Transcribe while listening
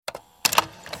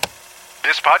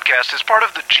This podcast is part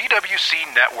of the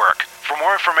GWC Network. For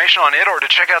more information on it or to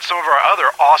check out some of our other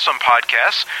awesome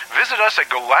podcasts, visit us at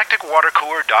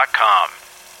galacticwatercooler.com.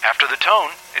 After the tone,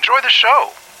 enjoy the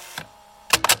show.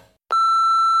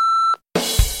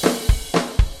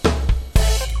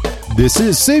 This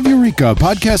is Save Eureka,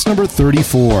 podcast number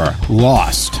 34,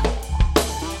 Lost.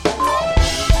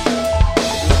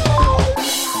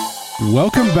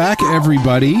 Welcome back,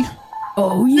 everybody.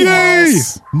 Oh,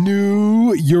 yes. Yay!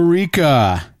 New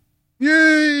Eureka.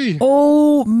 Yay!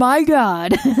 Oh, my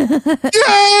God.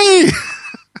 Yay!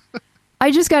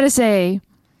 I just got to say,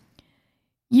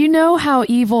 you know how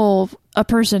evil a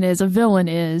person is, a villain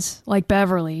is, like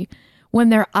Beverly, when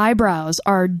their eyebrows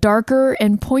are darker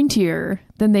and pointier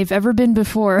than they've ever been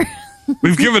before.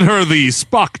 We've given her the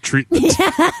Spock treatment.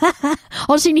 Yeah.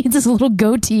 All she needs is a little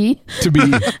goatee. To be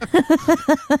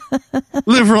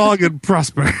Live long and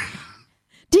prosper.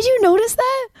 Did you notice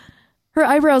that? Her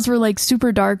eyebrows were like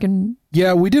super dark and...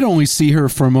 Yeah, we did only see her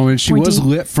for a moment. She pointy. was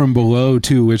lit from below,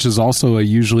 too, which is also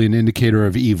usually an indicator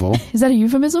of evil. Is that a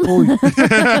euphemism?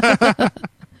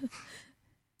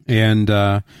 And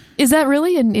Is that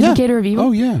really an indicator of evil?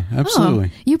 Oh, yeah,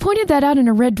 absolutely. Oh, you pointed that out in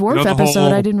a Red Dwarf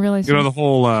episode. I didn't realize. You know the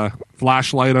whole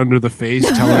flashlight under the face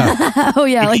telling Oh,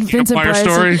 yeah, like Vincent Empire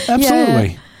Price. story.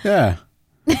 Absolutely. Yeah.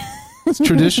 It's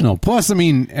traditional. Plus, I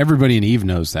mean, everybody in Eve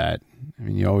knows that. I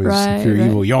mean, you always, if you're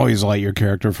evil, you always light your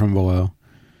character from below.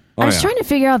 I was trying to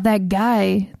figure out that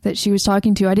guy that she was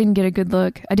talking to. I didn't get a good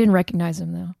look. I didn't recognize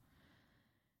him, though.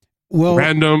 Well,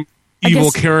 Random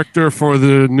evil character for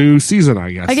the new season,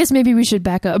 I guess. I guess maybe we should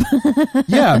back up.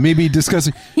 yeah, maybe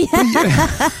discussing.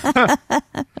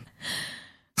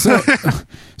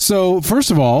 So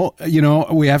first of all, you know,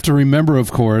 we have to remember,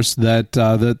 of course, that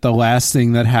the last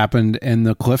thing that happened in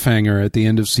the cliffhanger at the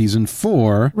end of season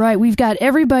 4. Right, we've got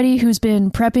everybody who's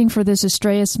been prepping for this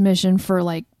Astraeus mission for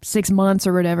like 6 months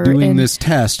or whatever, doing this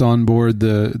test on board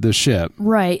the ship.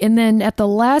 Right, and then at the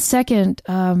last second,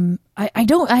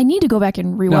 I need to go back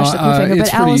and rewatch the cliffhanger,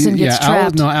 but Allison gets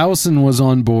trapped. Allison was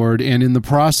on board, and in the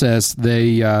process,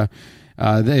 they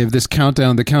have this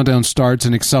countdown. The countdown starts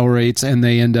and accelerates, and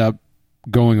they end up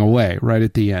going away right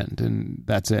at the end, and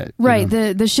that's it. Right,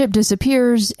 the ship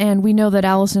disappears, and we know that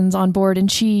Allison's on board, and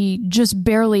she just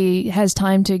barely has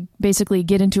time to basically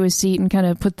get into a seat and kind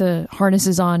of put the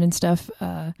harnesses on and stuff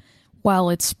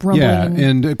while it's rumbling. Yeah,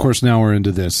 and of course now we're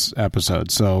into this episode.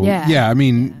 So yeah, I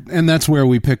mean, and that's where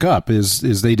we pick up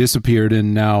is they disappeared,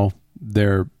 and now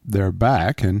they're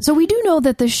back, and so we do know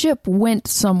that the ship went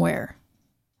somewhere.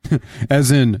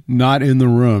 As in, not in the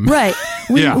room. Right.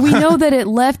 We know that it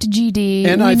left GD,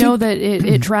 and we know that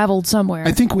it traveled somewhere.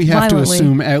 I think we have to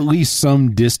assume at least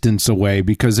some distance away,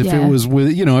 because if it was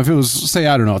if it was, say,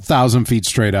 I don't know, 1,000 feet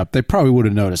straight up, they probably would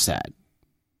have noticed that.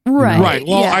 Right. Right.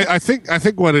 Well, I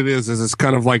think what it is it's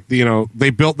kind of like,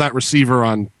 they built that receiver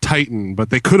on Titan,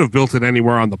 but they could have built it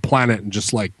anywhere on the planet and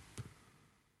just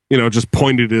just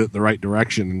pointed it the right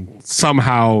direction. And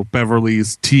somehow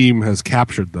Beverly's team has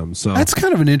captured them. So that's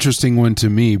kind of an interesting one to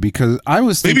me, because I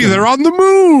was thinking, maybe they're on the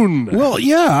moon. Well,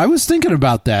 yeah, I was thinking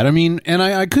about that. I mean, and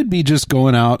I could be just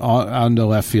going out onto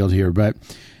left field here, but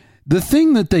the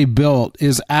thing that they built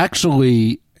is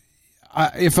actually,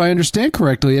 if I understand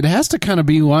correctly, it has to kind of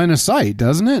be line of sight,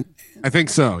 doesn't it? I think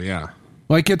so. Yeah.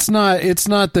 Like it's not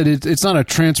that it's not a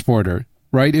transporter,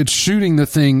 right? It's shooting the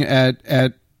thing at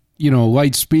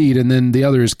light speed, and then the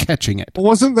other is catching it.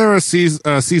 Wasn't there a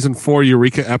season 4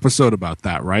 Eureka episode about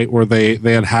that, right? Where they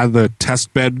had the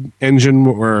test bed engine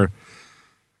where,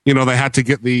 they had to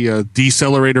get the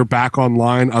decelerator back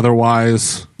online.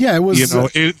 Otherwise, yeah, it was,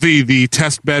 the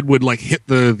test bed would hit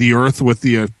the Earth with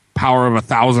the power of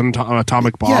 1,000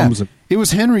 atomic bombs. Yeah. It was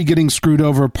Henry getting screwed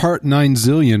over part 9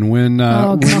 zillion when,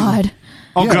 God.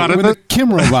 When the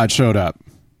Kim robot showed up.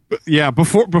 Yeah,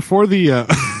 before the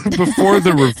before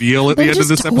the reveal at the end of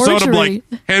this episode, I'm like,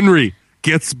 Henry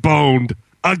gets boned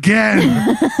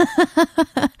again.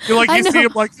 You see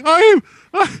him like,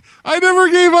 I never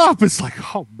gave up. It's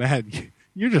like, oh man,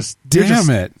 you're just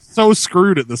so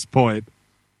screwed at this point.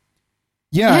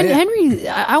 Yeah, Henry.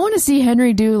 I want to see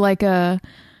Henry do like a,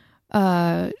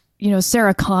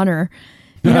 Sarah Connor.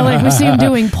 We see him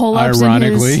doing pull-ups.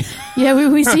 Ironically.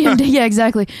 We see him. Yeah,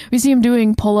 exactly. We see him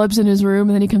doing pull-ups in his room,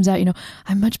 and then he comes out.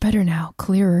 I'm much better now,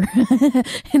 clearer,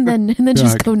 and then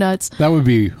just go nuts. That would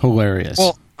be hilarious.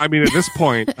 Well, I mean, at this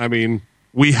point,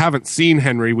 we haven't seen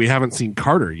Henry, we haven't seen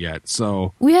Carter yet,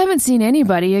 so we haven't seen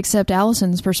anybody except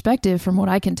Allison's perspective, from what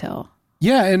I can tell.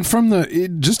 Yeah, and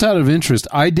just out of interest,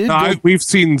 we've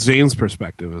seen Zane's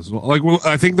perspective as well.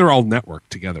 I think they're all networked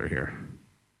together here.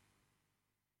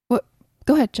 What?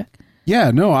 Go ahead, Chuck.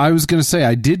 Yeah, no, I was going to say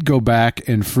I did go back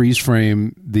and freeze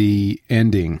frame the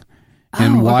ending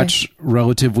and watch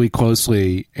relatively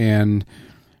closely, and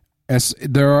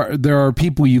there are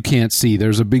people you can't see.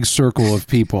 There's a big circle of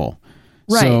people.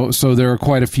 Right. So there are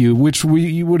quite a few, which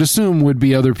you would assume would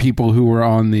be other people who were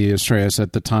on the Astraeus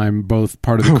at the time, both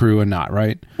part of the crew and not,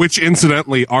 right? Which,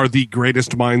 incidentally, are the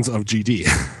greatest minds of GD.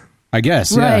 I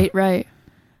guess, yeah. Right.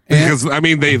 Because, I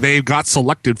mean, they got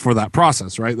selected for that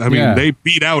process, right? I mean, they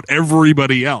beat out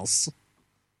everybody else.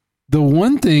 The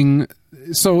one thing...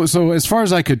 So as far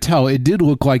as I could tell, it did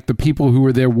look like the people who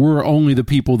were there were only the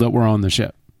people that were on the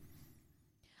ship.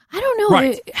 I don't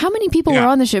know how many people were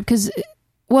on the ship, because...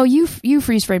 Well, you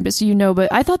freeze framed it, so you know, but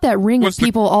I thought that ring of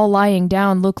people all lying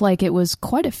down looked like it was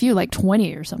quite a few, like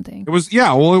 20 or something. It was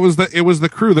it was the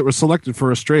crew that was selected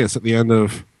for Astraeus at the end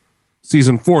of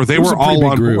season 4. They were all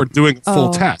on board doing a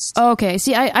full test. Oh, okay.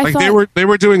 See, I thought they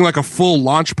were doing like a full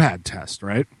launch pad test,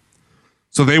 right?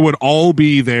 So they would all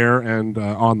be there and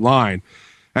online.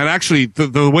 And actually,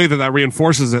 the way that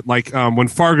reinforces it, like when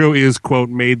Fargo is, quote,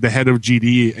 made the head of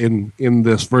GD in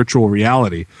this virtual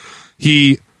reality,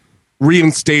 he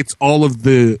reinstates all of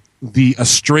the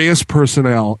Astraeus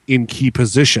personnel in key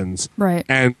positions, right,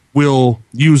 and will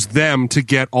use them to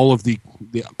get all of the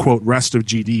quote rest of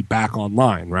GD back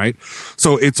online, right?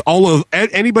 So it's all of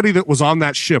anybody that was on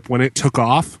that ship when it took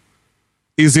off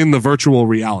is in the virtual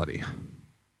reality.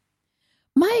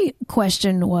 My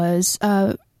question was,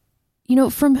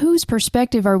 from whose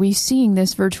perspective are we seeing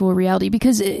this virtual reality?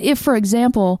 Because if, for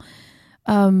example,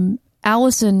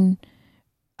 Allison...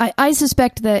 I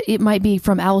suspect that it might be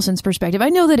from Allison's perspective. I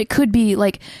know that it could be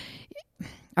like,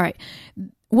 all right,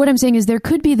 what I'm saying is there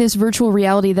could be this virtual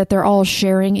reality that they're all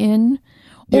sharing in.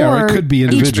 Or it could be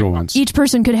individual ones. Each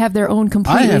person could have their own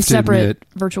completely separate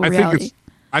virtual reality.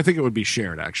 I think it would be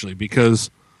shared, actually,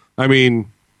 because, I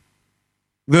mean,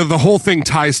 the whole thing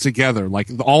ties together.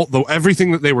 Like,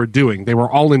 everything that they were doing, they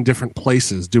were all in different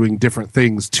places doing different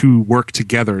things to work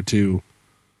together to,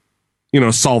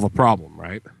 solve a problem,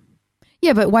 right?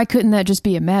 Yeah, but why couldn't that just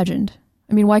be imagined?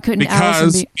 I mean, why couldn't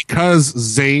Allison be... Because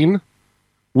Zane,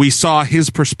 we saw his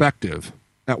perspective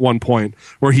at one point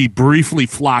where he briefly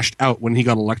flashed out when he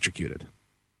got electrocuted.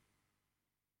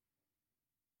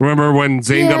 Remember when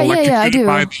Zane got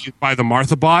electrocuted by the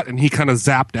Martha bot and he kind of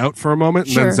zapped out for a moment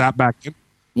and then zapped back in?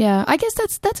 Yeah, I guess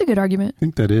that's a good argument. I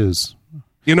think that is.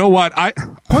 You know what?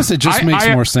 Plus, it just makes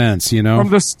more sense, From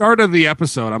the start of the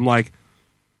episode, I'm like,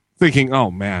 thinking, oh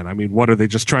man, I mean, what are they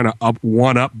just trying to up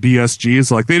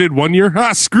BSGs? Like they did 1 year?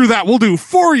 Screw that, we'll do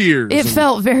 4 years. It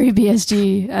felt very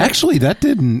BSG. Actually, that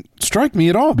didn't strike me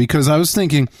at all because I was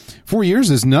thinking 4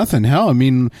 years is nothing. Hell, I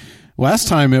mean, last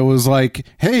time it was like,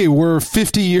 hey, we're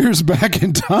 50 years back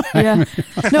in time. Yeah.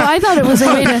 No, I thought it was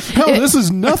a way to... Hell, this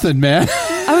is nothing, man.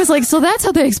 I was like, so that's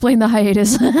how they explain the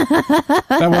hiatus.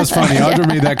 That was funny. Audra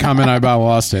made that comment, I about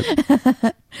lost it.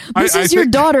 This is your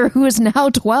daughter who is now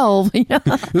 12.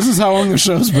 This is how long the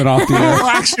show's been off the air. Well,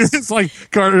 actually, it's like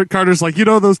Carter's like,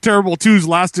 those terrible twos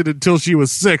lasted until she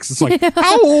was 6. It's like,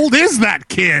 how old is that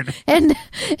kid? And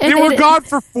they were gone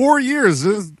for 4 years.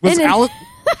 And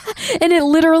it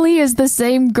literally is the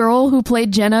same girl who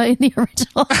played Jenna in the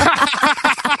original.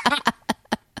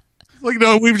 Like,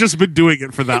 no, we've just been doing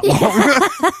it for that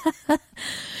long.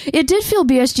 It did feel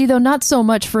BSG, though, not so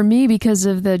much for me because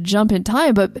of the jump in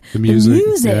time, but the music.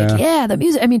 Yeah, the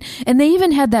music. I mean, and they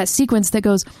even had that sequence that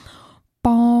goes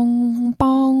bong,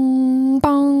 bong,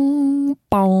 bong,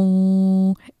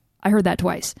 bong. I heard that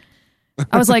twice.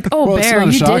 I was like, oh, well, Bear,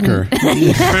 you didn't.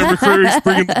 Bear McCreary's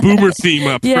bringing the boomer theme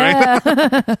up,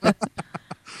 right?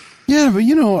 Yeah, but,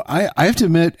 I have to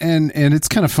admit, and it's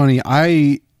kind of funny,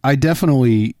 I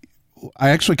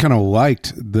actually kind of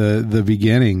liked the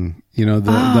beginning.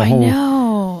 The whole. I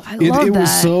know. I love that.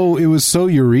 It was so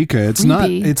eureka. It's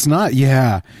not.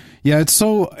 Yeah. It's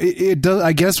so. It does.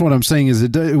 I guess what I'm saying is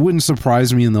it wouldn't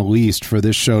surprise me in the least for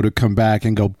this show to come back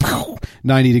and go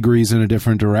 90 degrees in a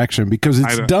different direction because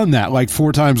it's done that like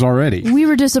 4 times already. We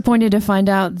were disappointed to find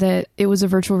out that it was a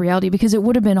virtual reality because it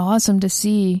would have been awesome to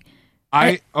see.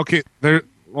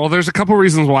 There's a couple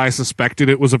reasons why I suspected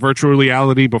it was a virtual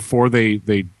reality before they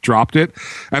dropped it.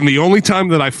 And the only time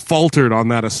that I faltered on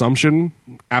that assumption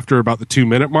after about the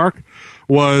 2-minute mark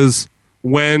was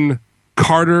when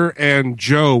Carter and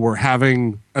Joe were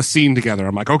having a scene together.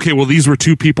 I'm like, okay, well, these were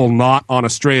 2 people not on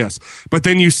Astraeus. But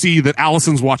then you see that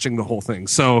Allison's watching the whole thing.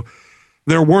 So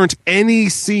there weren't any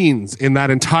scenes in that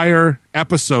entire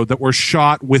episode that were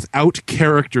shot without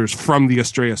characters from the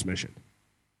Astraeus mission.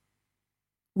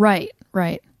 Right.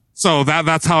 So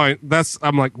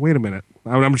I'm like, wait a minute.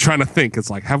 I'm trying to think. It's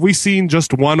like, have we seen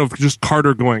just one of just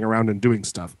Carter going around and doing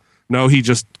stuff? No, he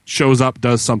just shows up,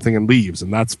 does something, and leaves.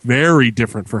 And that's very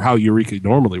different for how Eureka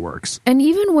normally works. And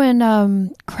even when,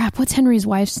 what's Henry's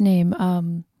wife's name? How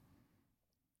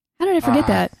did I forget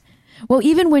that? Well,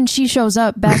 even when she shows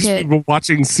up back at... We've been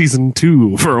watching season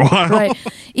 2 for a while. Right.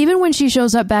 Even when she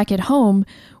shows up back at home,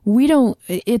 we don't...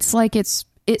 It's like it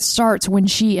starts when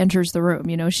she enters the room,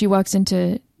 you know? She walks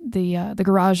into the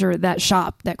garage or that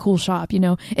shop, that cool shop, you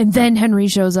know? And then Henry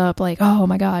shows up like, oh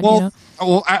my God, well, you know?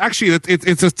 Well, actually,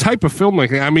 it's a type of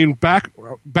filmmaking. I mean, back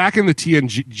in the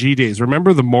TNG days,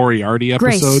 remember the Moriarty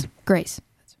episode? Grace,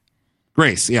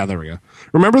 yeah, there we go.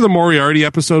 Remember the Moriarty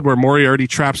episode where Moriarty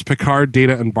traps Picard,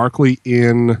 Data, and Barclay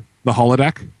in the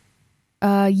holodeck?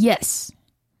 Yes.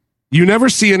 You never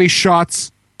see any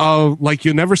shots of, like,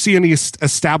 you never see any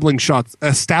establishing shots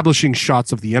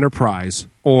of the Enterprise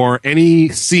or any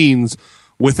scenes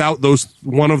without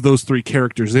one of those 3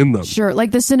 characters in them. Sure, like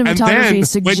the cinematography and then,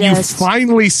 suggests. when you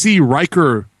finally see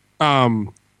Riker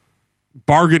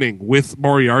bargaining with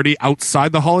Moriarty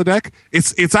outside the holodeck,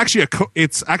 it's actually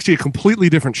a completely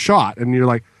different shot, and you're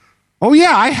like, oh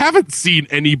yeah, I haven't seen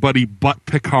anybody but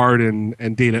Picard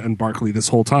and Data and Barclay this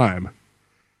whole time.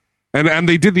 And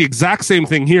they did the exact same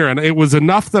thing here, and it was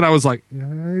enough that I was like,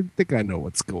 I think I know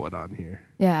what's going on here.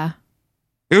 Yeah.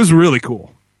 It was really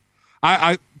cool.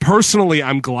 I personally,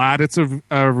 I'm glad it's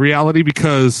a reality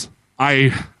because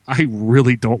I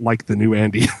really don't like the new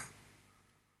Andy.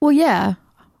 Well, yeah.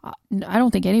 I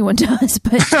don't think anyone does,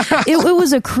 but it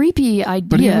was a creepy idea.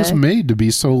 But he was made to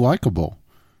be so likable.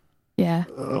 Yeah.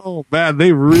 Oh, man,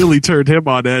 they really turned him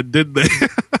on Ed, didn't they?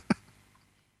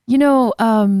 You know,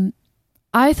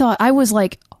 I thought I was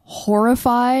like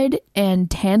horrified and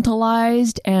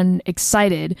tantalized and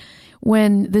excited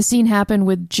when the scene happened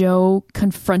with Joe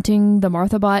confronting the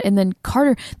Martha bot, and then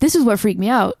Carter, this is what freaked me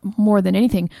out more than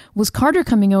anything, was Carter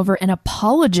coming over and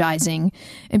apologizing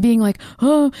and being like,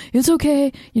 oh, it's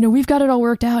okay, you know, we've got it all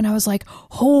worked out. And I was like,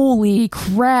 holy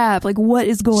crap, like what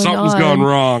is going on? Something's gone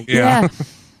wrong. Yeah.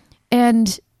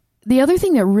 And the other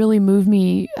thing that really moved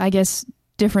me, I guess,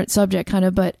 different subject kind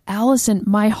of, but Allison,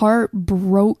 my heart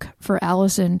broke for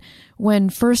Allison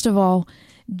when, first of all,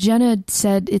 Jenna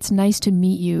said, it's nice to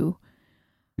meet you.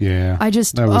 Yeah, that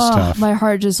was tough. My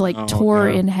heart just tore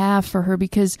in half for her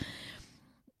because,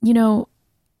 you know,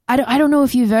 I don't know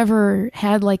if you've ever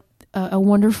had like a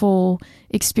wonderful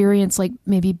experience, like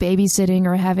maybe babysitting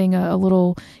or having a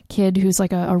little kid who's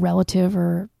like a relative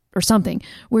or something,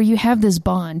 where you have this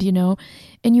bond, you know,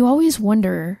 and you always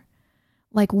wonder,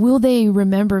 like, will they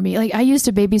remember me? Like, I used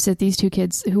to babysit these 2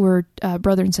 kids who were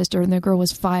brother and sister, and the girl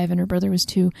was 5 and her brother was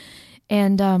 2.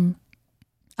 And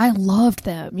I loved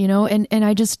them, you know, and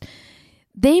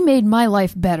they made my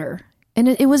life better. And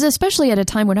it was especially at a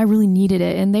time when I really needed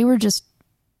it. And they were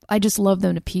I just loved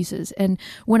them to pieces. And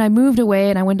when I moved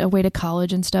away and I went away to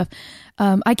college and stuff,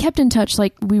 I kept in touch.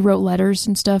 Like, we wrote letters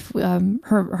and stuff.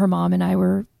 Her mom and I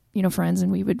were, you know, friends,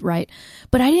 and we would write,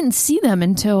 but I didn't see them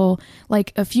until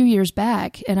like a few years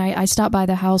back. And I stopped by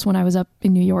the house when I was up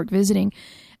in New York visiting,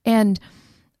 and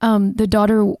the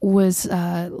daughter was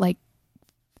like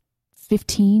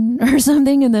 15 or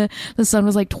something, and the son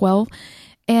was like 12,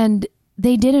 and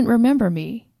they didn't remember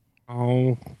me.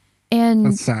 Oh, and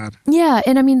that's sad. Yeah,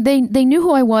 and I mean, they knew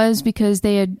who I was because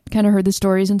they had kind of heard the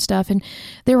stories and stuff, and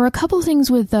there were a couple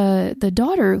things with the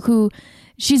daughter who,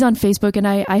 she's on Facebook, and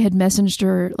I had messaged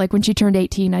her, like when she turned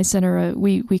 18, I sent her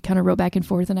we kind of wrote back and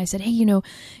forth, and I said, hey, you know,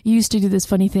 you used to do this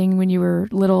funny thing when you were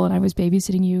little and I was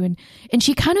babysitting you, and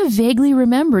she kind of vaguely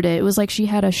remembered it. It was like she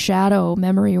had a shadow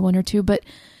memory or one or two, but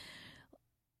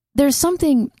there's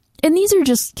something, and these are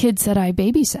just kids that I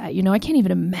babysat, you know, I can't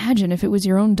even imagine if it was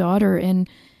your own daughter and,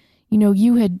 you know,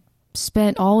 you had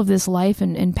spent all of this life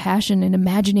and passion and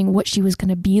imagining what she was going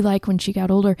to be like when she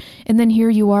got older, and then here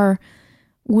you are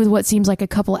with what seems like a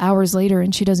couple hours later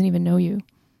and she doesn't even know you.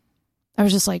 I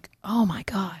was just like, oh my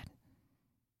God.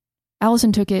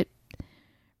 Allison took it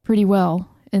pretty well.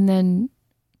 And then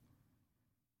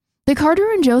the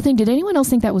Carter and Joe thing, did anyone else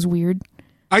think that was weird?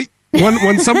 When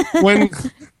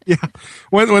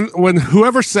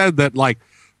whoever said that, like,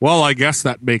 well, I guess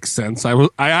that makes sense, I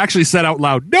actually said out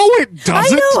loud, no, it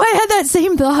doesn't. I know, I had that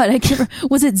same thought.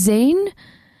 Was it Zane?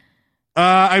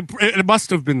 It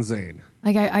must have been Zane.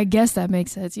 Like, I guess that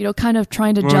makes sense. You know, kind of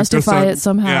trying to justify it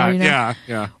somehow. Yeah, you know?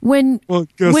 Yeah. When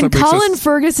Colin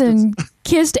Ferguson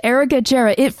kissed Erica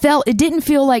Chera, it didn't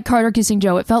feel like Carter kissing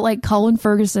Joe. It felt like Colin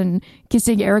Ferguson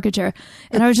kissing Erica Chera.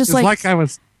 And I was just like I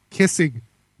was kissing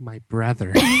my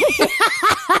brother.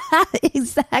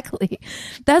 Exactly.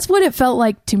 That's what it felt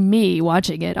like to me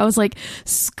watching it. I was like,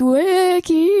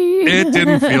 squicky. It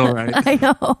didn't feel right. I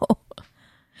know.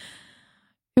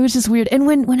 It was just weird. And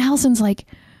when Allison's like,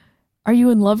 are you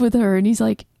in love with her? And he's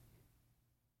like,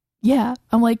 yeah.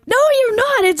 I'm like, no, you're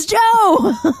not. It's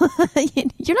Joe.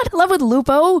 You're not in love with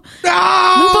Lupo.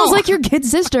 No! Lupo's like your kid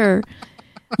sister.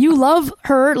 You love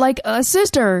her like a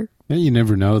sister. Yeah, you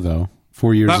never know, though.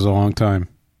 4 years is a long time.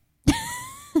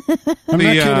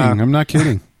 I'm not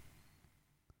kidding.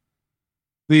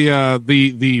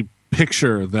 The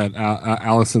picture that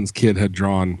Allison's kid had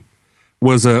drawn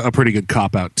was a pretty good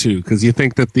cop out too, because you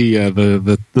think that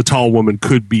the tall woman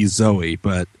could be Zoe,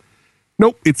 but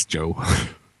nope, it's Joe.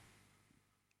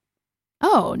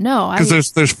 Oh no!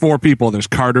 Because there's 4 people. There's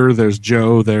Carter. There's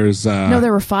Joe. There's no,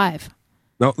 there were 5.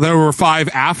 No, there were 5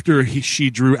 after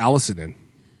she drew Allison in.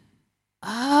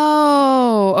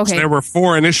 Oh, okay. So there were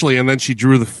 4 initially, and then she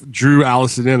drew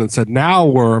Allison in and said,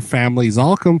 "Now our family's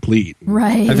all complete."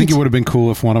 Right. I think it would have been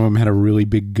cool if one of them had a really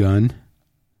big gun.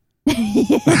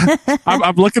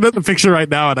 I'm looking at the picture right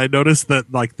now, and I noticed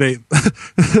that like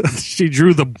she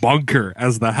drew the bunker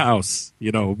as the house,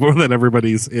 more than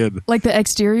everybody's in. Like the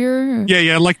exterior?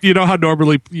 Yeah, like how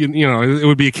normally it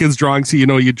would be a kid's drawing, so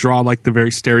you draw like the very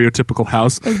stereotypical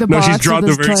house. Like no, she's drawn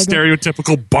the very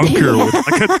stereotypical bunker with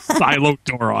like a silo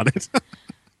door on it.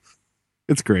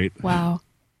 It's great. Wow.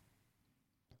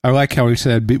 I like how he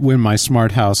said, "When my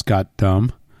smart house got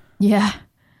dumb." Yeah.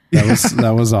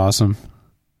 That was awesome.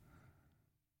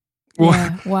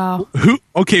 Yeah, wow.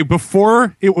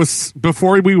 Before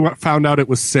we found out it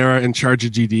was Sarah in charge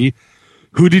of GD,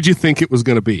 who did you think it was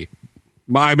going to be?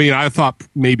 I mean, I thought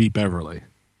maybe Beverly.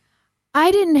 I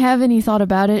didn't have any thought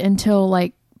about it until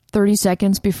like 30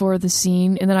 seconds before the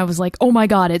scene, and then I was like, oh my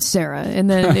God, it's Sarah. And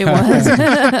then it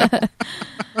was.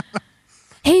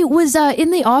 Hey, was in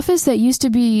the office that used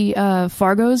to be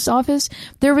Fargo's office,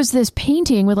 there was this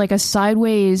painting with like a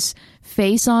sideways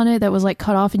face on it that was like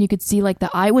cut off and you could see like the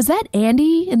eye. Was that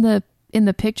Andy in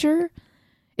the picture?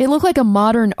 It looked like a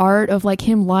modern art of like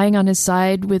him lying on his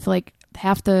side with like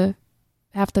half the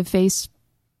face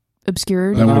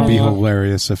obscured. That would be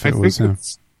hilarious if it was him.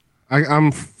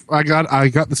 I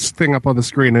got this thing up on the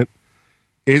screen.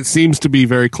 It seems to be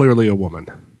very clearly a woman.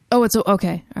 Oh, it's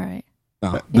okay. All right.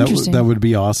 Oh. That would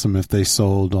be awesome if they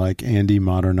sold like Andy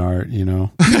modern art, like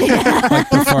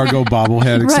the Fargo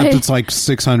bobblehead, except Right. It's like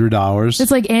 $600. It's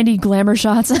like Andy glamour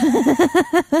shots.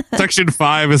 Section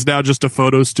 5 is now just a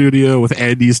photo studio with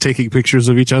Andys taking pictures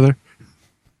of each other.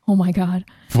 Oh my God.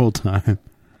 Full time.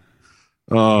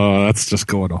 Oh, that's just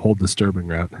going a whole disturbing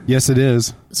route. Yes, it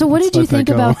is. So what did you think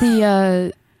about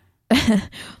the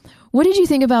what did you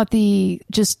think about the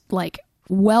just like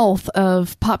wealth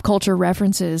of pop culture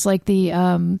references, like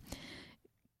the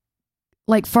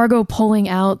like Fargo pulling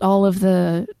out all of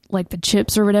the like the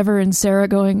chips or whatever, and Sarah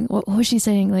going, what was she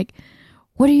saying? Like,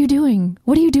 what are you doing,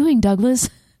 Douglas?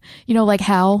 Like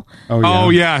Hal. Oh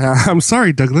yeah. I'm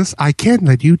sorry, Douglas, I can't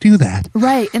let you do that.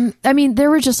 Right. And I mean, there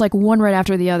were just like one right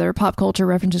after the other pop culture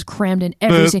references crammed in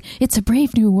every scene. It's a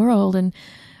brave new world, and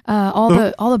all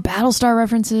the Battlestar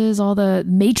references, all the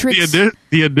Matrix. The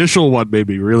initial one made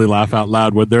me really laugh out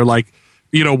loud when they're like,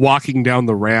 walking down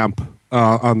the ramp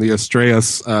on the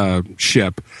Astreus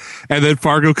ship, and then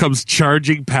Fargo comes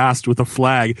charging past with a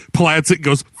flag, plants it,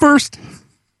 goes first.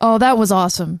 Oh, that was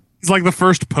awesome. It's like the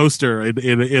first poster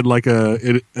in like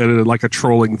a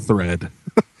trolling thread.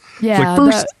 Yeah,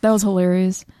 like, that was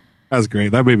hilarious. That was great.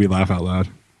 That made me laugh out loud.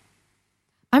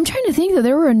 I'm trying to think that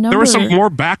there were a number. There were some more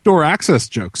backdoor access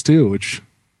jokes too, which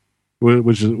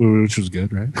was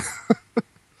good, right?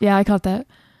 Yeah, I caught that.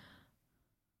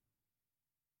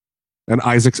 And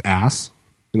Isaac's ass.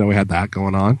 We had that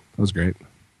going on. That was great.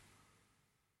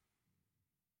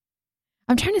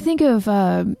 I'm trying to think of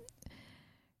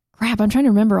I'm trying to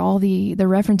remember all the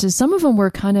references. Some of them were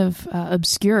kind of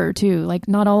obscure too. Like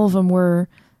not all of them were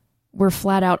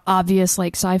flat out obvious,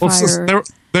 like sci-fi. Well,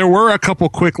 there were a couple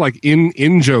quick like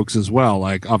in jokes as well.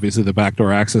 Like obviously the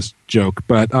backdoor access joke,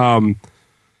 but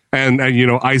and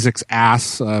Isaac's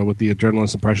ass with the adrenaline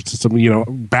suppression system.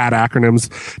 Bad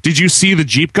acronyms. Did you see the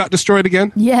Jeep got destroyed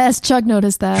again? Yes, Chuck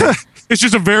noticed that. It's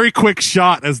just a very quick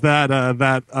shot as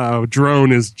that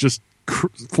drone is just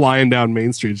flying down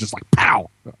Main Street. It's just like pow.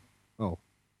 Oh,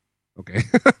 okay.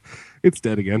 It's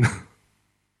dead again.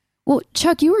 Well,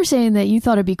 Chuck, you were saying that you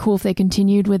thought it'd be cool if they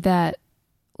continued with that,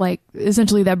 like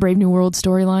essentially that Brave New World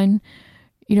storyline.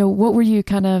 What were you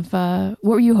what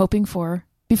were you hoping for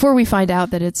before we find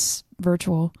out that it's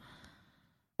virtual?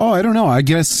 Oh, I don't know. I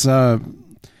guess I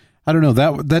don't know.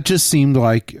 That just seemed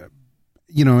like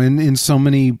in so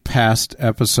many past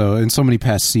episodes, in so many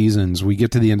past seasons, we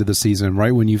get to the end of the season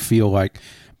right when you feel like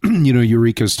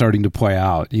Eureka's starting to play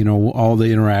out. All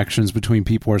the interactions between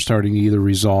people are starting to either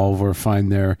resolve or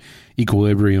find their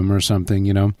equilibrium or something,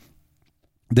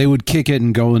 they would kick it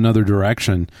and go another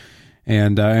direction.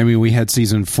 And I mean, we had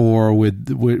season 4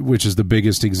 which is the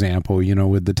biggest example, you know,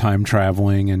 with the time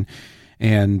traveling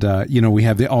and you know, we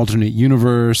have the alternate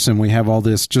universe, and we have all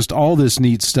this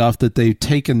neat stuff that they've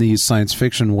taken these science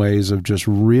fiction ways of just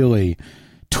really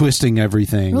twisting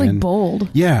everything, really and bold.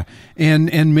 Yeah,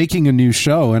 and making a new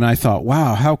show. And I thought,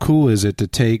 wow, how cool is it to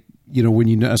take, you know, when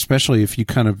you know, especially if you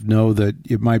kind of know that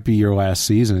it might be your last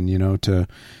season, you know, to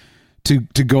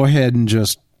go ahead and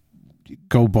just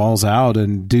go balls out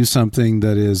and do something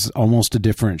that is almost a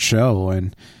different show,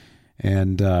 and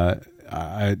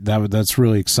that's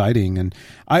really exciting. And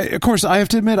of course, I have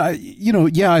to admit,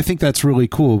 I think that's really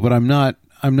cool, but I'm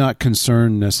not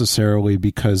concerned necessarily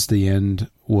because the end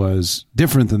was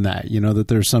different than that, you know, that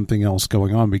there's something else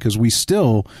going on, because we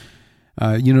still,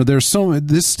 you know,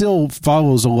 this still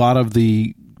follows a lot of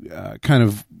the kind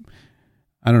of,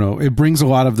 I don't know, it brings a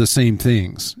lot of the same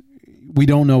things. We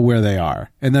don't know where they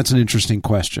are, and that's an interesting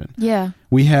question. Yeah.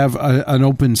 We have an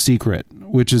open secret,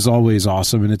 which is always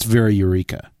awesome, and it's very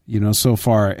Eureka. You know, so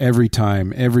far, every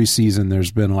season,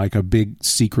 there's been like a big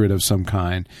secret of some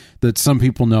kind that some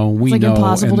people know, we like know,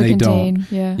 impossible and they to contain.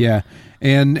 don't. Yeah. Yeah.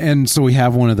 And so we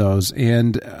have one of those,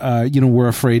 and you know, we're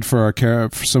afraid for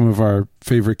for some of our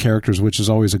favorite characters, which is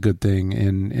always a good thing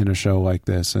in a show like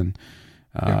this.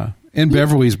 And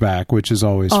Beverly's back, which is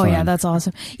always fun. Oh yeah, that's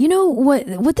awesome. You know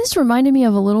what this reminded me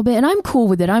of a little bit, and I'm cool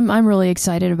with it. I'm really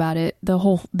excited about it, the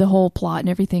whole plot and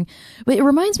everything. But it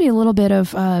reminds me a little bit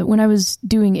of when I was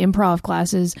doing improv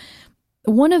classes.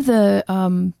 One of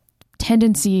the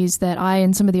tendencies that I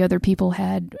and some of the other people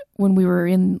had when we were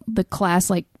in the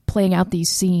class, like playing out these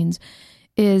scenes,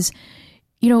 is,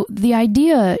 you know, the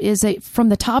idea is that from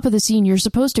the top of the scene, you're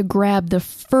supposed to grab the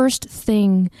first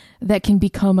thing that can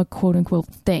become a quote unquote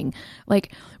thing.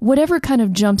 Like whatever kind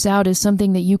of jumps out is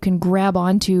something that you can grab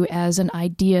onto as an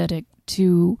idea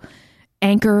to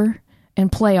anchor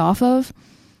and play off of.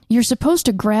 You're supposed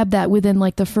to grab that within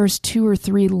like the first 2 or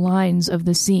 3 lines of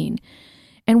the scene.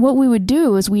 And what we would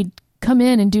do is we'd come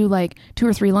in and do like 2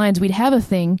 or 3 lines. We'd have a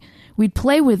thing. We'd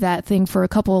play with that thing for a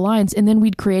couple of lines, and then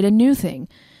we'd create a new thing.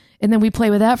 And then we play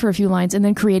with that for a few lines and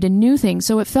then create a new thing.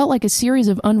 So it felt like a series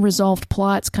of unresolved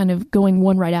plots kind of going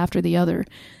one right after the other.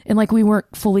 And like we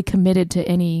weren't fully committed to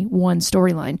any one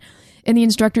storyline. And the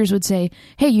instructors would say,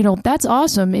 hey, you know, that's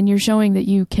awesome, and you're showing that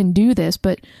you can do this,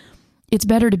 but it's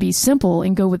better to be simple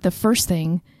and go with the first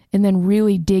thing and then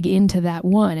really dig into that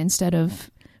one instead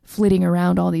of flitting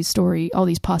around all these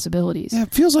possibilities. Yeah,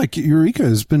 it feels like Eureka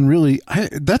has been really,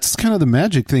 that's kind of the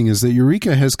magic thing, is that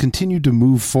Eureka has continued to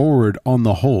move forward on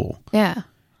the whole. Yeah.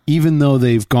 Even though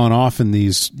they've gone off in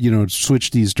these, you know,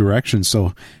 switched these directions.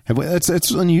 So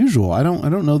it's unusual. I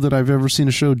don't know that I've ever seen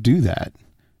a show do that.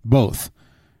 Both.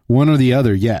 One or the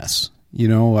other, yes. You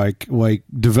know, like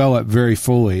develop very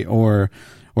fully or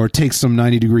take some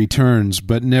 90-degree turns,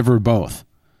 but never both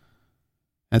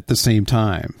at the same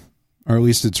time. Or at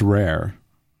least it's rare.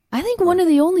 I think one of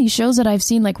the only shows that I've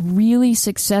seen like really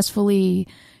successfully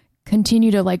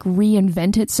continue to like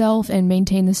reinvent itself and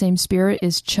maintain the same spirit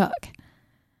is Chuck.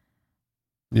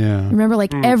 Yeah. Remember,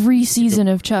 like every season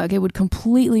of Chuck, it would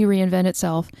completely reinvent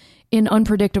itself in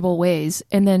unpredictable ways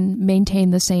and then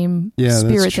maintain the same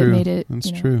spirit that made it.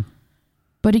 That's true.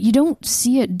 But you don't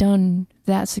see it done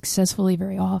that successfully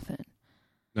very often.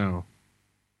 No.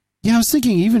 Yeah, I was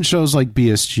thinking even shows like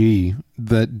BSG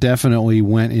that definitely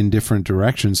went in different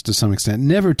directions to some extent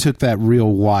never took that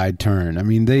real wide turn. I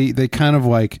mean, they kind of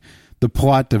like the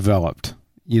plot developed,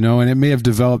 you know, and it may have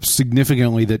developed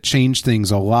significantly that changed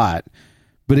things a lot,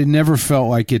 but it never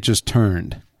felt like it just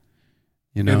turned,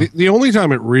 you know. Yeah, the only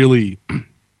time it really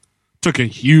took a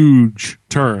huge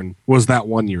turn was that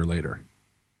 1 year later,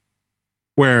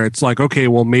 where it's like, okay,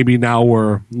 well, maybe now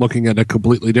we're looking at a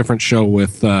completely different show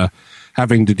with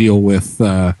having to deal with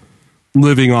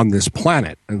living on this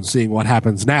planet and seeing what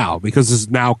happens now, because this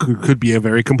now could be a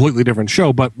very completely different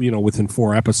show, but you know, within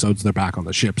 4 episodes they're back on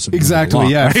the ships. Exactly.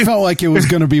 Yeah, right? It felt like it was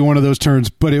going to be one of those turns,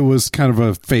 but it was kind of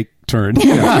a fake turn.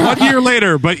 Yeah, 1 year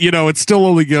later, but you know, it's still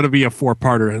only going to be a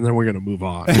 4-parter, and then we're going to move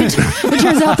on. It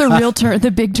turns out the real turn,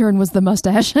 the big turn, was the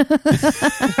mustache. And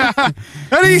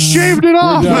he shaved it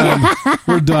off.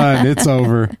 We're done. It's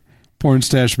over. Porn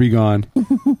stash be gone.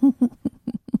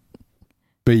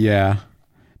 But yeah.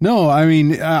 No, I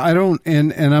mean, I don't,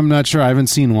 and I'm not sure. I haven't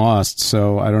seen Lost,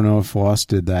 so I don't know if Lost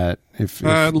did that. If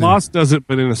Lost does it,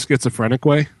 but in a schizophrenic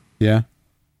way. Yeah.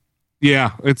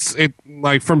 Yeah, it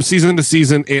like from season to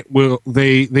season, it will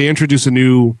they introduce a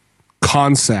new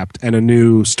concept and a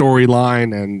new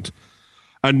storyline and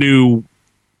a new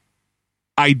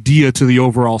idea to the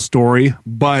overall story,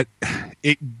 but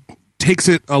it takes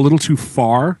it a little too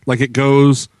far. Like it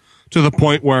goes to the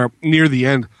point where near the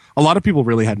end, a lot of people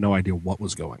really had no idea what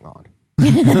was going on.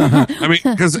 I mean,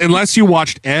 because unless you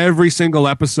watched every single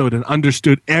episode and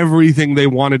understood everything they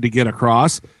wanted to get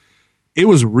across, it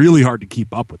was really hard to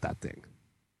keep up with that thing.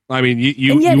 I mean,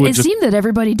 and yet it seemed that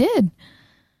everybody did.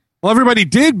 Well, everybody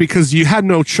did because you had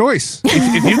no choice.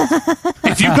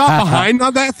 If you got behind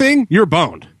on that thing, you're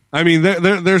boned. I mean,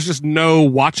 there's just no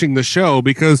watching the show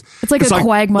because it's like a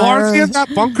quagmire. Well, in that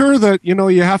bunker that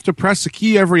you have to press a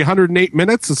key every 108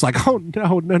 minutes. It's like, oh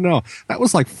no, that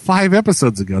was like 5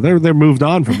 episodes ago. They're moved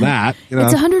on from that.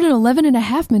 It's 111 and a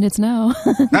half minutes now.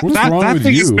 that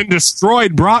thing has been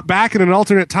destroyed, brought back in an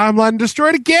alternate timeline, and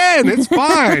destroyed again. It's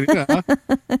fine.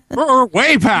 We're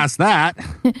way past that.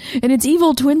 And its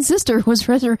evil twin sister was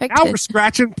resurrected. Now we're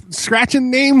scratching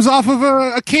names off of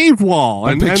a cave wall.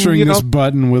 I'm picturing this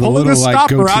button with a little like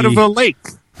goatee out of a lake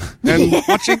and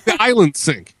watching the island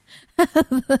sink.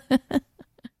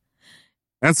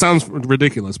 That sounds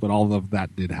ridiculous, but all of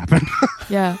that did happen.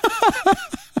 Yeah.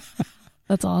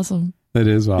 That's awesome. That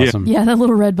is awesome. Yeah, that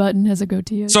little red button has a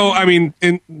goatee. So, I mean,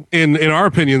 in our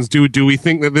opinions, do we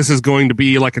think that this is going to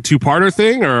be like a 2-parter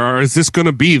thing, or is this going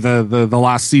to be the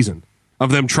last season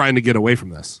of them trying to get away from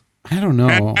this? I don't know.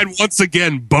 And once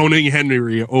again, boning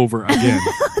Henry over again.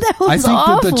 I think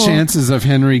that the chances of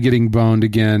Henry getting boned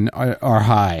again are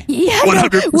high. Yeah,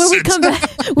 100%.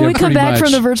 When we come back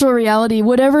from the virtual reality,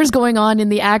 whatever's going on in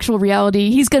the actual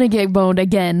reality, he's going to get boned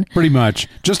again. Pretty much.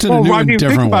 Just in a new and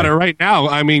different think about way. it right now.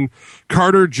 I mean,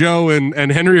 Carter, Joe, and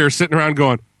Henry are sitting around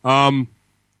going,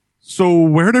 so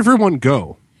where'd everyone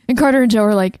go? And Carter and Joe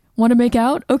are like, want to make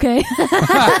out? Okay.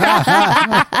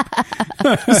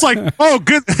 It's like, oh,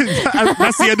 good.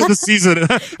 That's the end of the season.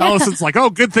 Allison's like, oh,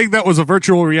 good thing that was a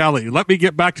virtual reality. Let me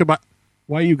get back to my...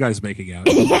 Why are you guys making out?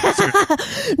 No!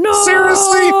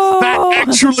 Seriously? That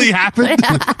actually happened?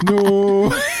 No.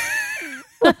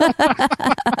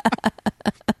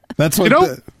 That's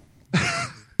what...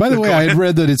 By the way, I had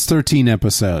read that it's 13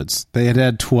 episodes. They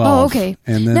had 12. Oh, okay.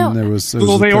 And then there was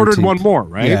well, they ordered one more,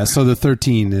 right? Yeah, so the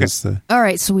 13 is the... All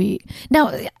right, sweet.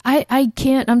 Now, I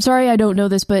can't... I'm sorry I don't know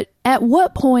this, but at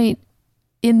what point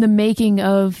in the making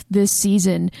of this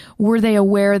season were they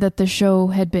aware that the show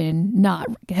had been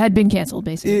canceled,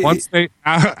 basically? Once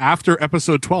after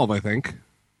episode 12, I think.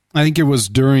 I think it was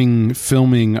during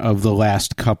filming of the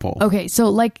last couple. Okay,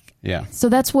 so yeah. So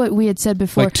that's what we had said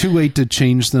before. Like too late to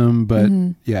change them, but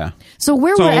yeah. So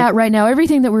we're at right now,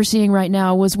 everything that we're seeing right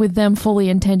now was with them fully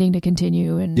intending to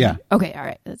continue. And yeah. Okay, all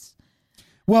right.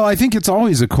 Well, I think it's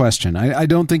always a question. I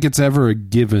don't think it's ever a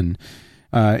given,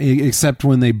 except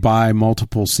when they buy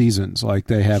multiple seasons like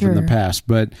they have in the past.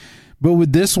 But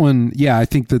with this one, yeah, I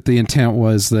think that the intent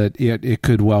was that it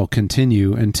could well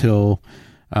continue until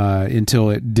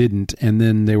it didn't, and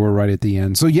then they were right at the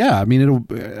end. So yeah, I mean,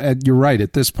 you're right.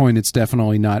 At this point, it's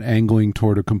definitely not angling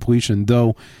toward a completion,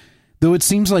 though it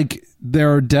seems like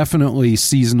there are definitely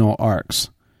seasonal arcs.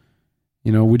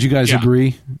 Would you guys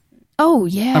agree? Oh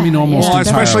yeah. I mean, almost well,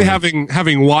 especially entirely.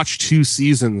 having watched 2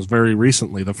 seasons very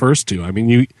recently, the first 2. I mean,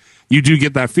 you do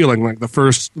get that feeling like the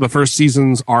first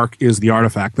season's arc is the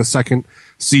artifact. The second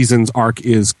season's arc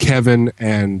is Kevin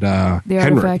and the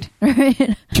Henry. Artifact.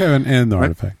 Right? Kevin and the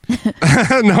Artifact.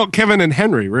 No, Kevin and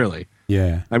Henry, really.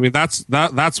 Yeah. I mean, that's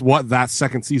what that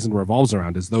second season revolves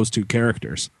around, is those 2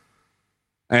 characters.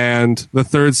 And the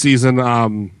third season,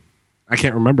 I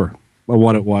can't remember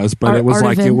what it was, but it was Artivin.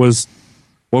 like it was...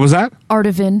 What was that?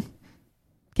 Artivin.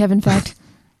 Kevin Fact.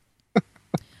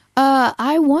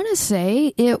 I want to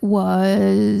say it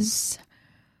was...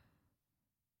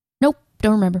 Nope,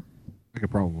 don't remember. I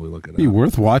could probably look it up. Be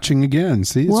worth watching again.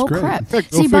 See, it's great. Crap. Yeah,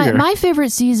 See, my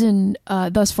favorite season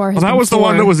thus far has been that was 4. the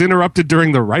one that was interrupted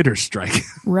during the writer's strike.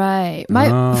 Right.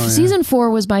 Yeah. Season 4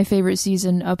 was my favorite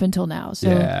season up until now. So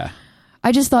Yeah.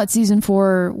 I just thought season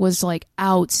 4 was like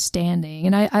outstanding,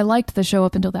 and I liked the show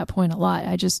up until that point a lot.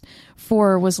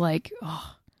 4 was like,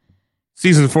 oh.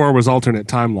 Season 4 was alternate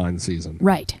timeline season.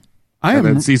 Right. And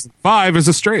then season 5 is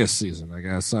Astraeus season, I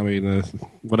guess. I mean,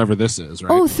 whatever this is,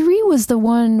 right? Oh, 3 was the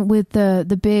one with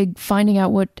the big finding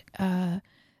out what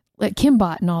like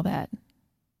Kimbot and all that.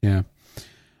 Yeah.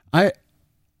 I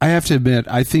have to admit,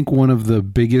 I think one of the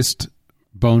biggest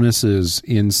bonuses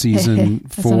in season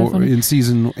 4,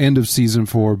 end of season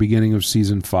 4, beginning of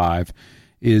season 5,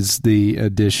 is the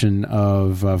addition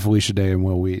of Felicia Day and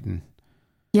Will Wheaton.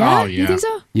 Yeah? Oh, yeah. You think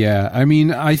so? Yeah, I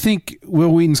mean, I think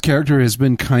Will Wheaton's character has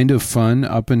been kind of fun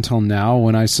up until now,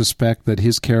 when I suspect that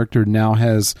his character now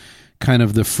has kind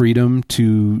of the freedom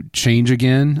to change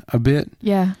again a bit.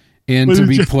 Yeah. And to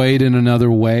be played in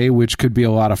another way, which could be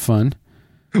a lot of fun.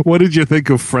 What did you think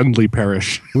of Friendly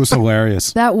Parish? It was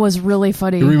hilarious. That was really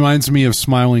funny. It reminds me of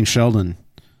Smiling Sheldon.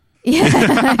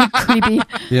 Yeah, creepy.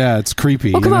 Yeah, it's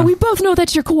creepy. Oh, come on. We both know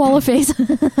that's your koala face.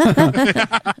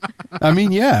 I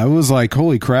mean, yeah, it was like,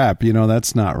 holy crap,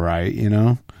 that's not right,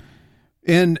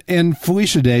 And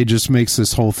Felicia Day just makes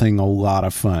this whole thing a lot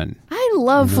of fun. I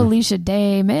love Felicia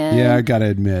Day, man. Yeah, I gotta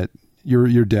admit,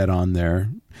 you're dead on there.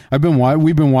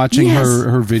 We've been watching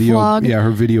her video vlog. Yeah,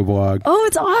 her video blog. Oh,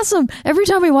 it's awesome. Every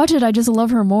time we watch it, I just love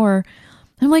her more.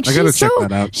 I'm like, she's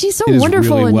so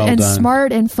wonderful really well and done.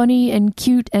 Smart and funny and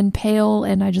cute and pale,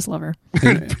 and I just love her.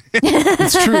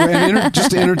 It's true, and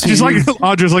just entertaining. She's like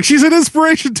Audra's like, she's an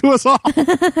inspiration to us all.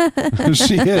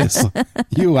 She is.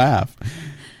 You laugh,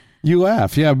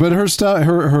 yeah. But her stuff,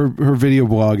 her video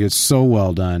blog is so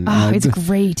well done. Oh, it's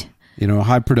great.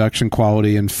 High production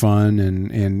quality and fun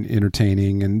and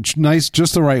entertaining and nice,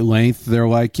 just the right length. They're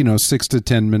like 6 to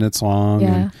 10 minutes long.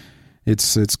 Yeah. And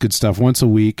it's good stuff. Once a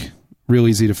week. Real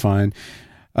easy to find.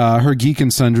 Her Geek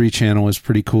and Sundry channel is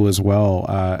pretty cool as well.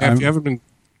 If you haven't been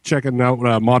checking out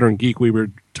Modern Geek, we were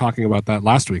talking about that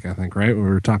last week, I think, right? We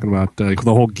were talking about the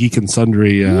whole Geek and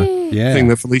Sundry thing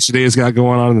that Felicia Day has got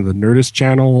going on in the Nerdist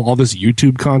channel, all this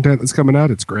YouTube content that's coming out.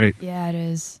 It's great. Yeah, it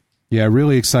is. Yeah,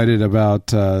 really excited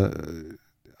about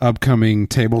upcoming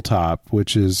Tabletop,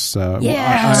 which is,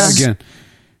 again,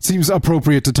 seems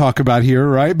appropriate to talk about here,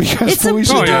 right? Because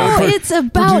it's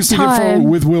about time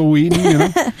with Will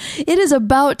Wheaton. It is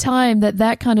about time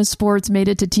that kind of sports made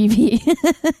it to TV.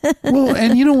 Well,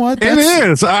 and you know what? It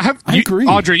is. I agree.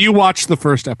 Audra, you watched the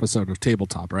first episode of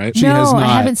Tabletop, right? She has not.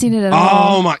 I haven't seen it at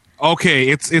all. Oh my! Okay,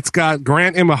 it's got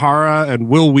Grant Imahara and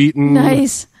Will Wheaton.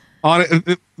 Nice. On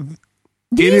it.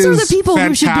 These are the people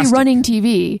who should be running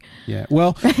TV. Yeah.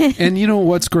 Well, and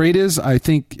what's great is I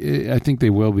think they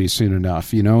will be soon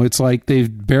enough. It's like they've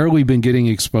barely been getting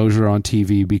exposure on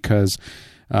TV because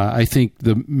I think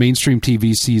the mainstream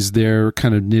TV sees their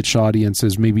kind of niche audience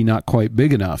as maybe not quite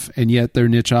big enough, and yet their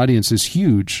niche audience is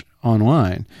huge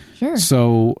online. Sure.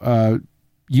 So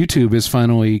YouTube has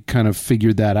finally kind of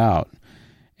figured that out.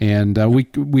 And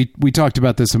we talked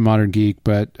about this in Modern Geek,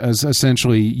 but as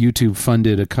essentially YouTube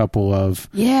funded a couple of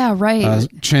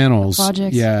channels,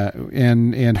 projects. Yeah,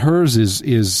 and hers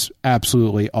is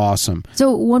absolutely awesome.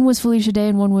 So one was Felicia Day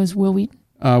and one was Will Wheaton.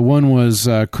 One was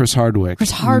Chris Hardwick. Chris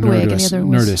Hardwick, and the other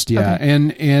was Nerdist, yeah,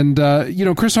 okay.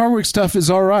 And Chris Hardwick stuff is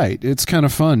all right. It's kind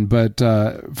of fun, but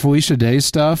Felicia Day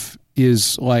stuff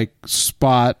is like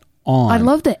spot on. I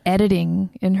love the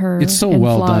editing in her. It's so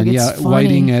well done. It's funny.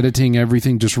 Lighting, editing,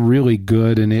 everything just really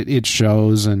good, and it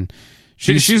shows. And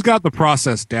she's got the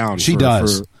process down. She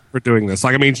does for doing this.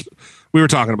 Like, I mean, we were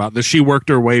talking about this. She worked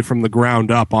her way from the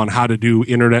ground up on how to do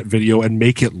internet video and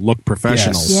make it look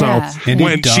professional. Yes. Yeah. So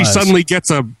when she suddenly gets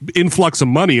a influx of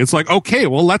money, it's like, okay,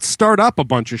 well, let's start up a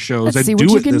bunch of shows and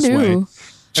do it this way.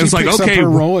 She picks up her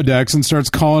Rolodex and starts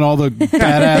calling all the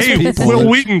badass people. Will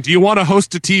Wheaton, do you want to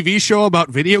host a TV show about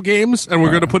video games? And we're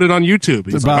going to put it on YouTube.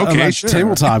 He's about sure.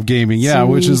 Tabletop gaming, Sweet.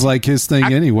 Which is like his thing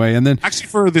anyway. And then actually,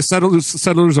 for the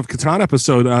Settlers of Catan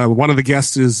episode, one of the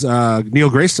guests is Neil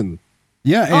Grayson.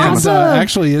 Yeah, and awesome.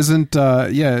 Actually isn't.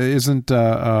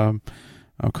 Oh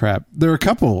crap! There are a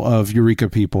couple of Eureka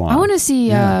people on. I want to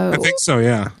see. I think so.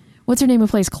 Yeah. What's her name who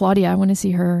plays Claudia? I want to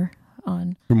see her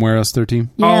on from Warehouse 13.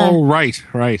 Yeah. Oh, right.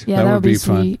 Yeah, that would be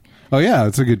fun. sweet. Oh yeah,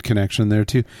 it's a good connection there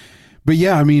too. But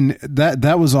yeah, I mean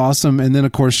that was awesome. And then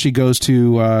of course she goes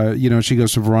to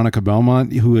Veronica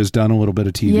Belmont, who has done a little bit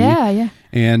of TV. Yeah.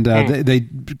 And they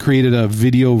created a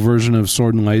video version of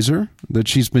Sword and Laser that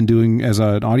she's been doing as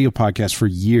an audio podcast for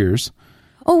years.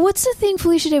 Oh, what's the thing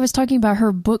Felicia Day was talking about?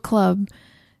 Her book club.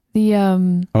 The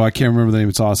I can't remember the name.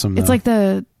 It's awesome. It's like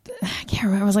I can't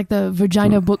remember. It was like the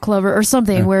Vagina Book Club or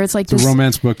something where it's like it's a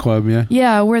romance book club. Yeah.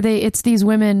 Yeah, where it's these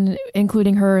women,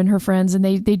 including her and her friends, and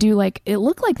they do like it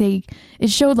looked like it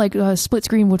showed like a split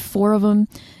screen with 4 of them,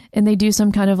 and they do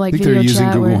some kind of like I think video they're using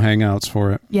chat Google Hangouts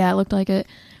for it. Yeah, it looked like it.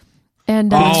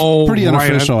 And it's pretty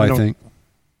unofficial, I think.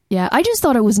 Yeah, I just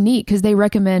thought it was neat because they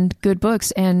recommend good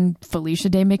books, and Felicia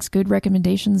Day makes good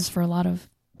recommendations for a lot of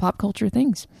pop culture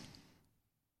things.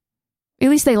 At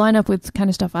least they line up with kind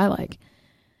of stuff I like.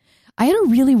 I had a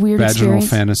really weird experience.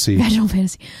 Vaginal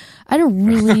fantasy. I had a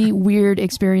really weird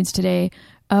experience today.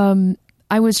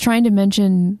 I was trying to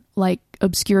mention like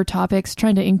obscure topics,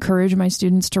 trying to encourage my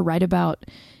students to write about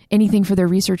anything for their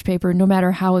research paper, no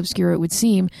matter how obscure it would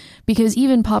seem, because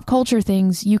even pop culture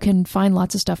things, you can find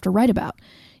lots of stuff to write about.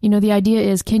 You know, the idea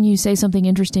is, can you say something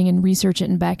interesting and research it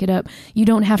and back it up? You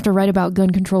don't have to write about gun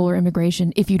control or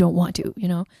immigration if you don't want to, you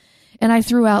know? And I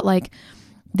threw out like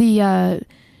the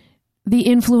the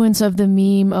influence of the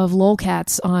meme of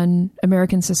lolcats on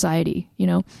American society, you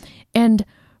know? And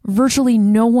virtually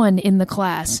no one in the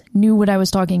class knew what I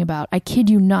was talking about. I kid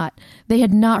you not. They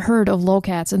had not heard of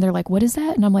lolcats, and they're like, what is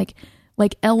that? And I'm like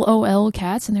LOL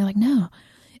cats? And they're like, no.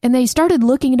 And they started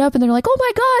looking it up, and they're like, oh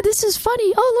my God, this is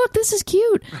funny. Oh, look, this is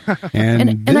cute.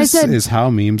 And this I said, is how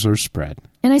memes are spread.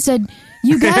 And I said,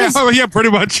 you guys... yeah,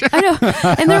 pretty much. I know.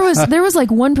 And there was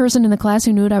like one person in the class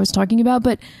who knew what I was talking about,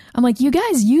 but I'm like, you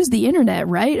guys use the internet,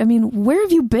 right? I mean, where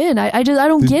have you been? I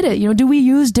don't get it. You know, do we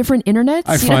use different internets?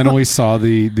 I finally saw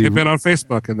the... They've been on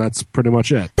Facebook, and that's pretty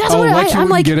much it. That's what I'm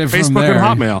like, get it from Facebook there.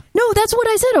 and Hotmail. No, that's what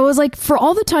I said. I was like, for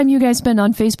all the time you guys spend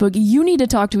on Facebook, you need to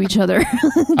talk to each other.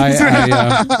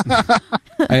 I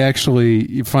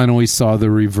actually finally saw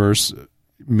the reverse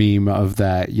meme of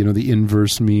that, you know, the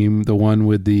inverse meme, the one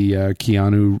with the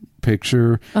Keanu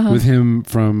picture with him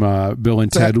from Bill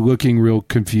and Ted looking real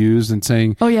confused and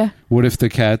saying, oh yeah, what if the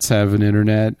cats have an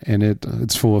internet and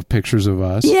it's full of pictures of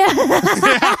us? Yeah.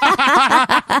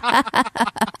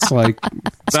 It's like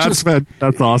that's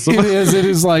awesome. It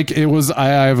is like it was.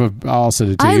 I'll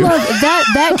send it to you. I love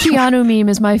that Keanu meme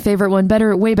is my favorite one.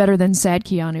 Way better than sad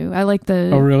Keanu. I like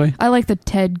the... Oh really? I like the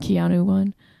Ted Keanu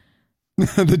one.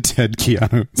 The Ted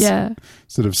Keanu. Yeah.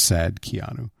 Instead of sad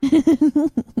Keanu.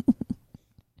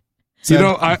 You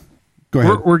know, go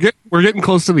ahead. We're getting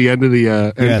close to the end of the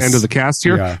end of the cast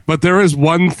here, but there is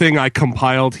one thing I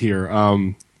compiled here.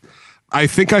 I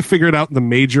think I figured out the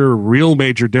real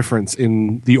major difference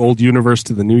in the old universe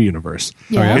to the new universe.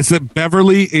 Yeah. It's that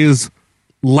Beverly is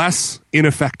less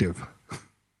ineffective.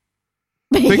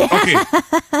 Okay,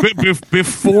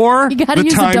 before you gotta the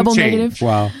use time a double change, negative.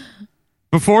 Wow.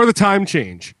 Before the time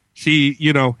change, she,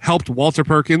 helped Walter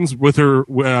Perkins with her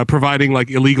providing like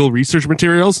illegal research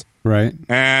materials, right?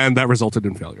 And that resulted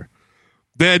in failure.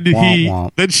 Then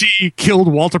then she killed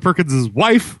Walter Perkins'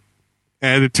 wife,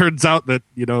 and it turns out that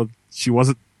she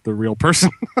wasn't the real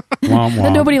person.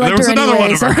 And nobody liked her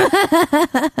anyway.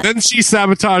 Then she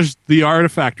sabotaged the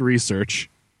artifact research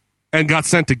and got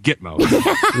sent to Gitmo.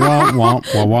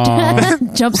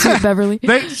 Jumpsuit Beverly.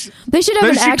 They should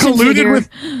have an action figure of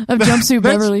Jumpsuit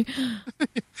Beverly.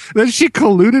 Then she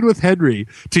colluded with Henry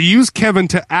to use Kevin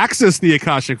to access the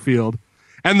Akashic Field,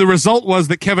 and the result was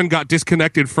that Kevin got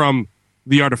disconnected from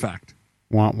the artifact.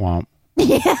 Womp womp.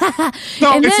 Yeah.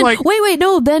 So and then, wait,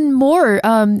 no. Then more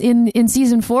in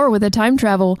season 4 with the time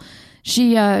travel,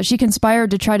 she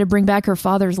conspired to try to bring back her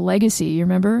father's legacy. You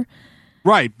remember?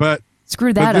 Right, but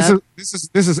screw that up. This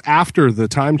is after the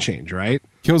time change, right?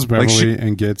 Kills Beverly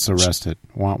and gets arrested.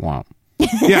 Womp womp.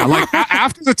 Yeah,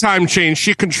 after the time change,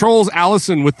 she controls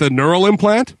Allison with the neural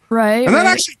implant, right? And that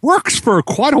actually works for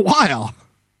quite a while.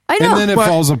 I know, and then it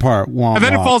falls apart. Womp, and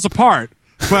then it falls apart.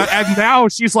 And now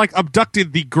she's like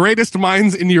abducted the greatest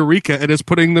minds in Eureka and is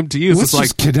putting them to use. Let's it's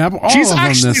just kidnap all she's of them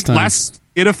actually this time. Less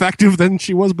ineffective than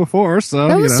she was before. So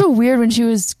that was so weird when she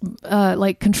was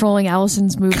controlling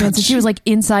Allison's movements and she was like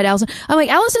inside Allison. I'm like,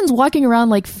 Allison's walking around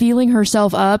like feeling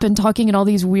herself up and talking in all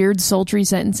these weird sultry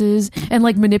sentences and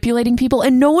like manipulating people,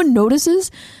 and no one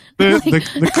notices.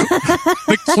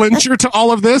 The clincher to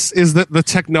all of this is that the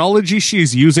technology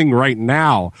she's using right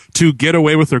now to get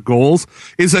away with her goals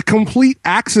is a complete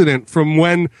accident from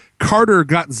when Carter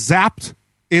got zapped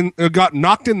got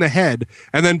knocked in the head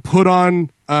and then put on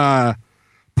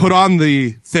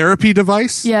the therapy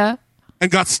device. Yeah. And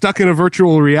got stuck in a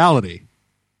virtual reality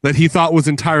that he thought was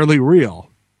entirely real.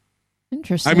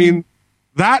 Interesting. I mean,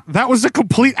 that was a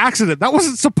complete accident. That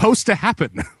wasn't supposed to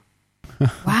happen.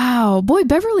 Wow, boy,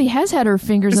 Beverly has had her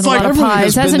fingers in a lot of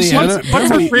pies, hasn't she? What's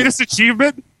her greatest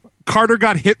achievement? Carter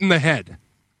got hit in the head.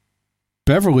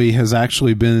 Beverly has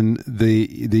actually been the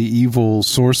evil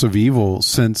source of evil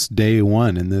since day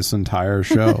one in this entire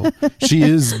show. She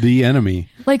is the enemy.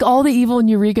 Like all the evil in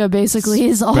Eureka basically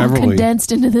is all Beverly.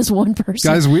 Condensed into this one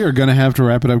person. Guys, we are going to have to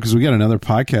wrap it up because we got another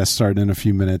podcast starting in a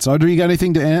few minutes. Audrey, you got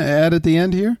anything to add at the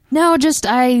end here? No, just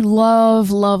I love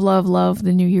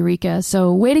the new Eureka.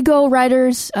 So way to go,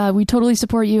 writers. We totally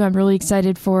support you. I'm really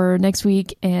excited for next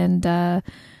week and,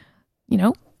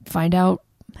 find out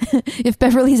if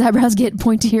Beverly's eyebrows get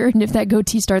pointier and if that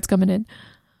goatee starts coming in.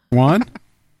 Juan?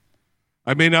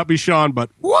 I may not be Sean,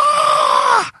 but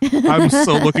I'm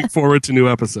so looking forward to new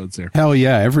episodes here. Hell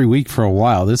yeah, every week for a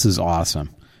while. This is awesome.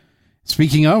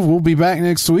 Speaking of, we'll be back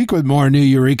next week with more new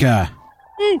Eureka.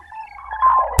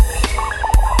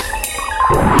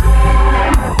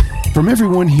 From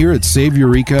everyone here at Save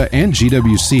Eureka and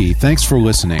GWC, thanks for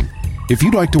listening. If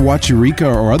you'd like to watch Eureka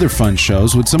or other fun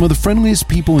shows with some of the friendliest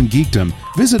people in geekdom,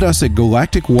 visit us at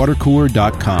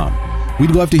galacticwatercooler.com.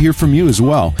 We'd love to hear from you as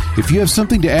well. If you have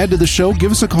something to add to the show,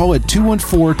 give us a call at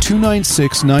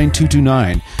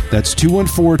 214-296-9229. That's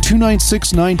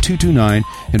 214-296-9229,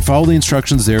 and follow the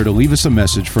instructions there to leave us a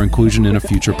message for inclusion in a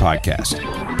future podcast.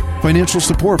 Financial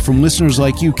support from listeners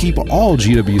like you keep all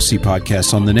GWC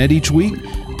podcasts on the net each week.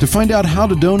 To find out how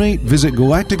to donate, visit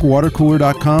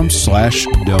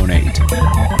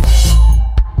galacticwatercooler.com/donate.